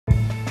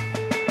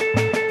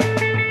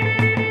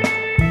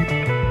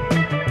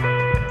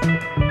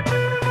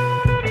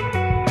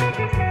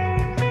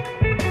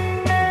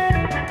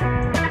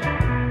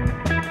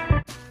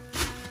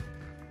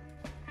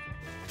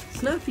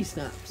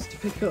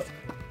pick up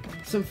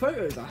some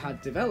photos I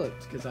had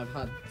developed, because I've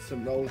had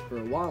some roles for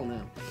a while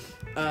now,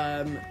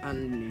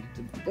 and need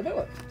to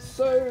develop.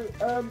 So,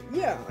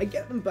 yeah, I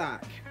get them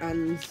back,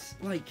 and,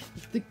 like,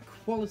 the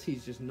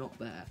quality's just not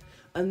there.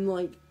 And,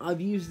 like, I've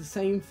used the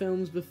same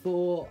films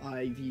before,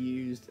 I've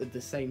used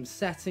the same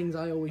settings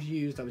I always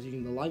used, I was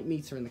using the light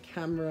meter and the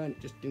camera, and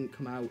it just didn't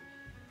come out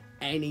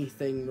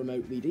anything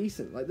remotely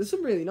decent. Like, there's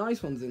some really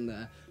nice ones in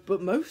there,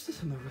 but most of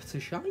them are utter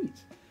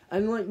shite.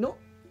 And, like,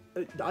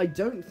 I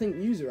don't think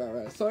user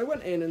error. So I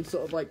went in and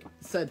sort of, like,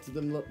 said to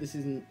them, look, this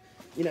isn't,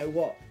 you know,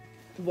 what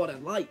I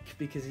like,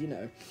 because, you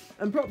know,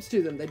 and props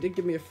to them, they did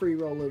give me a free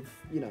roll of,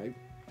 you know,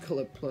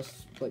 colour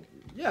plus, like,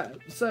 yeah,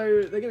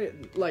 so they give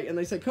it, like, and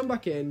they said, come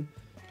back in,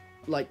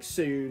 like,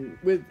 soon,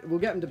 we'll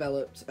get them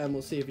developed, and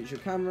we'll see if it's your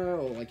camera,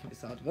 or, like, if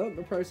it's our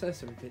development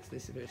process, or if it's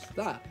this, if it's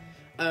that.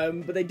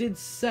 But they did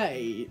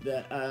say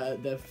that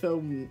the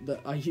film that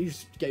I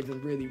used gave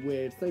them really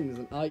weird things,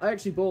 and I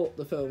actually bought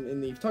the film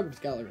in the photographer's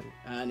gallery,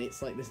 and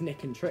it's like this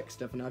Nick and Trick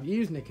stuff, and I've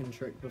used Nick and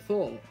Trick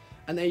before,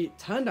 and they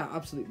turned out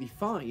absolutely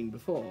fine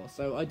before,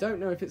 so I don't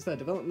know if it's their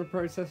development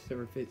process,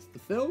 or if it's the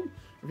film,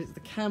 or if it's the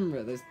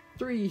camera. There's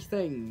three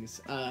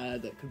things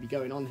that could be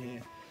going on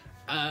here.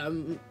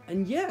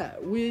 And yeah,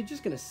 we're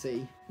just gonna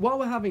see. While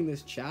we're having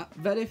this chat,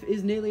 VEDIF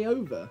is nearly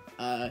over.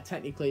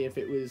 Technically, if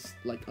it was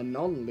like a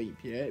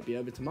non-leap year, it'd be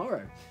over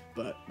tomorrow,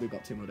 but we've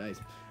got 2 more days.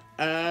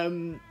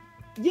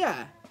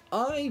 Yeah,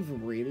 I've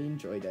really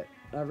enjoyed it.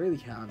 I really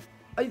have.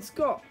 It's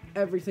got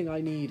everything I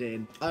need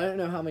in. I don't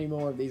know how many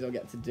more of these I'll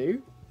get to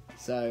do,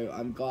 so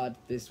I'm glad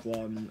this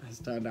one has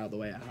turned out the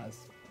way it has.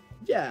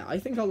 Yeah, I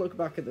think I'll look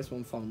back at this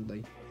one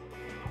fondly.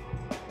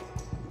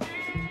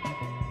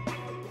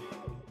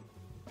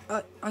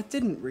 I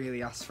didn't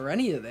really ask for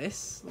any of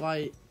this,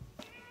 like,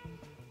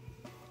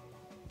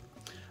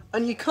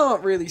 and you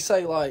can't really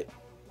say, like,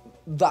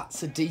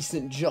 that's a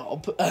decent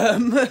job,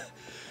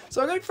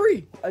 so I got it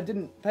free. I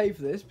didn't pay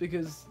for this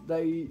because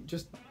they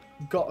just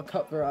got a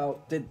cover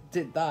out, did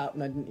that,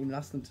 and I didn't even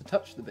ask them to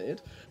touch the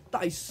beard.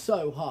 That is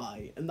so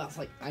high, and that's,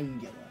 like,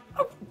 angular.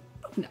 I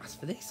wouldn't ask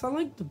for this. I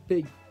like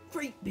the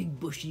great big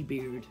bushy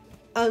beard.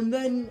 And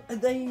then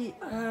they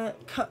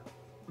cut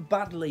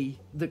badly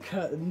the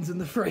curtains and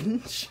the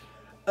fringe,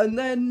 and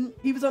then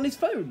he was on his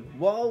phone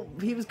while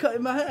he was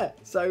cutting my hair.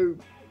 So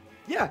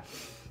yeah,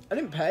 I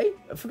didn't pay,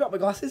 I forgot my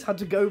glasses, had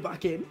to go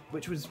back in,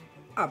 which was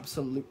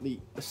absolutely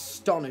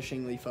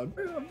astonishingly fun.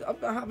 I'm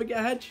having a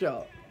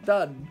headshot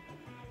done,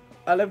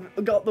 and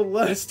I've got the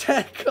worst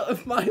haircut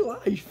of my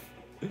life,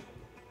 and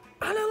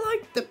I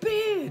like the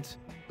beard.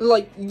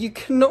 Like, you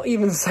cannot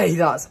even say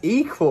that's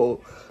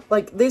equal.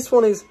 Like, this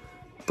one is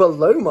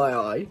below my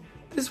eye,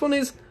 this one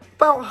is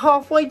about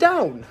halfway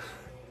down.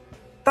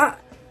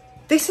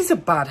 This is a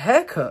bad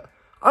haircut.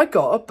 I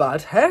got a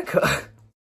bad haircut.